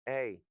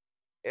Hey,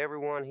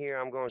 everyone here,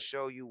 I'm going to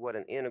show you what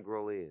an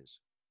integral is.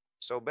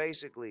 So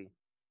basically,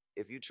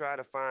 if you try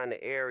to find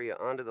the area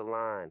under the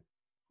line,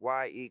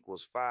 y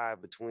equals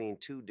 5 between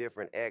two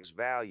different x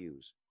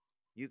values,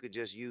 you could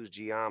just use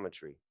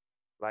geometry.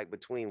 Like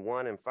between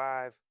 1 and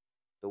 5,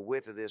 the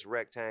width of this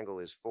rectangle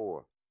is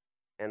 4,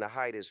 and the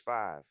height is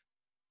 5,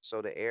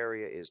 so the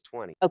area is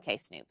 20. Okay,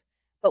 Snoop.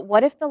 But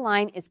what if the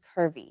line is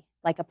curvy,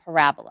 like a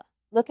parabola?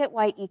 Look at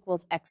y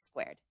equals x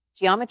squared.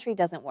 Geometry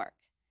doesn't work.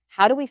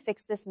 How do we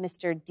fix this,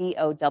 Mr.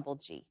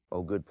 DOGG?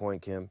 Oh, good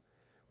point, Kim.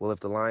 Well, if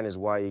the line is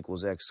y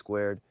equals x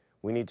squared,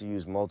 we need to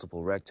use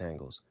multiple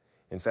rectangles.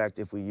 In fact,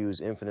 if we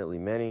use infinitely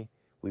many,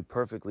 we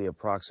perfectly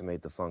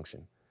approximate the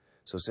function.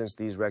 So since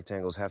these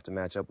rectangles have to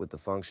match up with the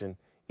function,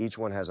 each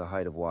one has a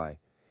height of y.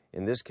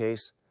 In this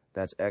case,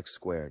 that's x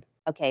squared.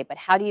 Okay, but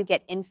how do you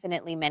get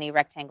infinitely many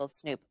rectangles,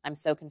 Snoop? I'm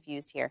so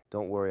confused here.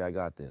 Don't worry, I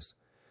got this.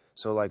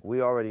 So like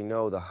we already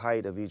know the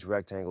height of each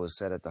rectangle is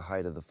set at the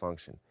height of the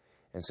function.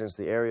 And since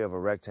the area of a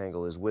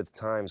rectangle is width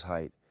times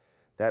height,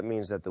 that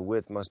means that the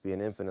width must be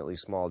an infinitely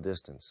small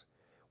distance.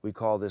 We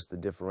call this the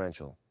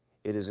differential.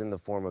 It is in the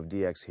form of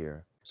dx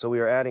here. So we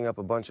are adding up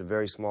a bunch of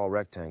very small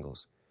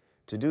rectangles.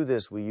 To do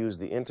this, we use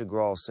the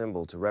integral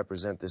symbol to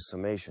represent this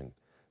summation.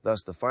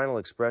 Thus, the final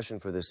expression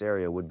for this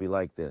area would be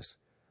like this.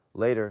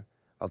 Later,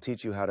 I'll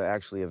teach you how to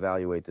actually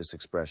evaluate this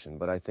expression,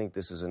 but I think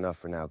this is enough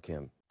for now,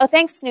 Kim. Oh,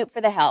 thanks, Snoop,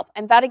 for the help.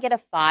 I'm about to get a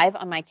 5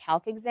 on my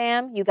calc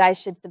exam. You guys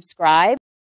should subscribe.